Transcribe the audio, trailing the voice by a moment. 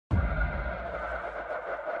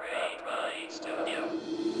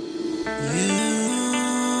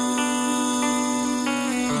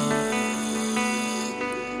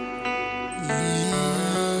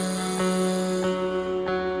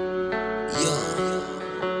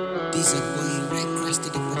This a boy request to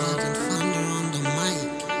the production founder on the mic.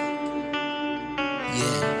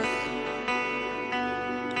 Yeah,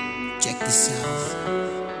 check this out.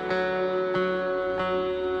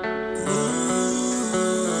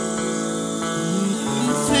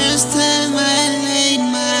 First time I laid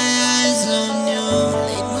my eyes on you,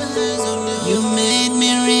 you made me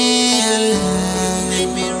realize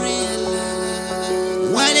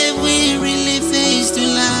what if we really face to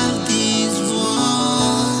love this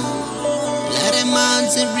world. Let the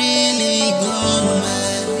months are really gone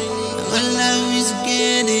by. Our love is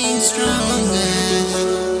getting stronger.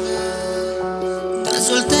 That's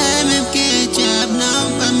all time I've catch up now,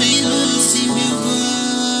 but me losing you.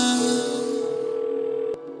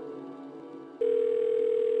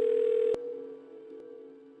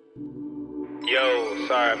 Yo,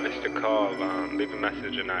 sorry I missed your call. Leave a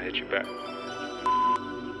message and I'll hit you back.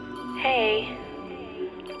 Hey,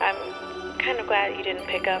 I'm kind of glad you didn't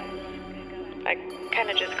pick up. I kind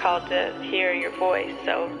of just called to hear your voice,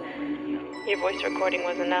 so your voice recording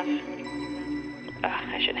was enough.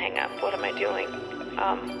 I should hang up. What am I doing?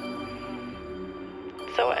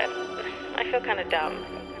 So I feel kind of dumb,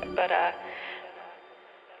 but I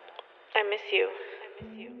miss you.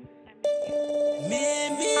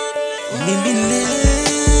 Maybe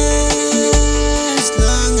less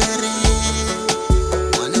longer.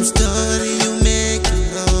 One story you make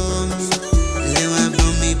from me. Lewa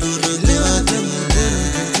bomi buru lewa bomi.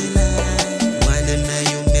 One night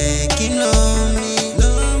you make him love me.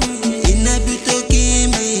 In a beauty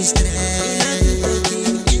me stress.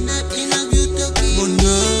 In a beauty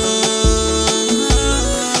mono.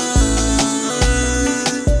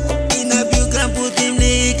 In a beauty put him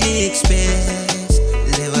legally express.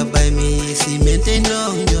 Lewa by me si maintain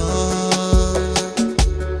long yo.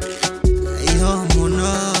 Ayo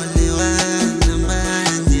mono lewa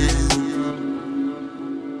nambanya.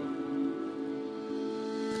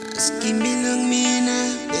 Asking bilang mina,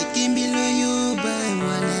 begging below you by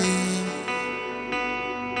one name.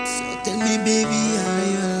 So tell me baby, are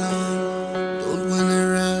you alone? Don't wanna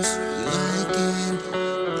rush you, I can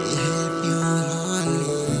help you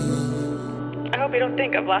only. I hope you don't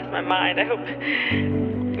think I've lost my mind. I hope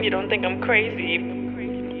you don't think I'm crazy.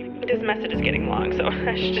 This message is getting long, so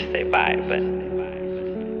I should just say bye. But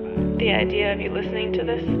the idea of you listening to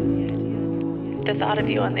this, the thought of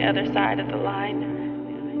you on the other side of the line,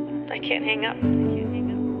 I can't hang up.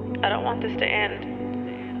 I don't want this to end.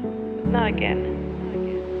 Not again.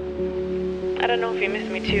 I don't know if you miss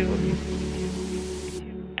me too.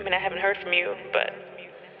 I mean, I haven't heard from you, but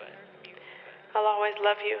I'll always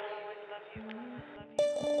love you.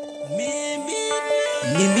 Maybe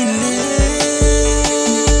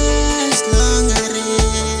less longer.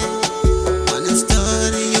 One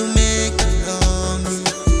story you make from me.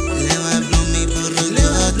 Lewa blomi buru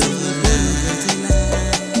lewa blomi.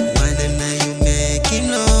 One night you make him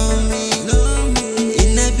love me.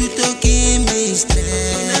 In a beauty me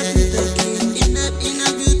stress. In a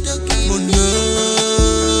beauty mono.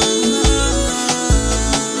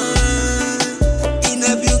 In a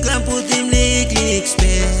beauty put him legally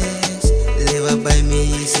express. Lewa by me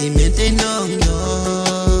si maintain long yo.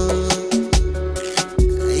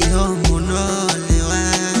 Ayo mono lewa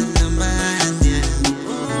nambanya.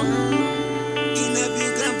 In a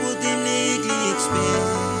beauty put him legally express.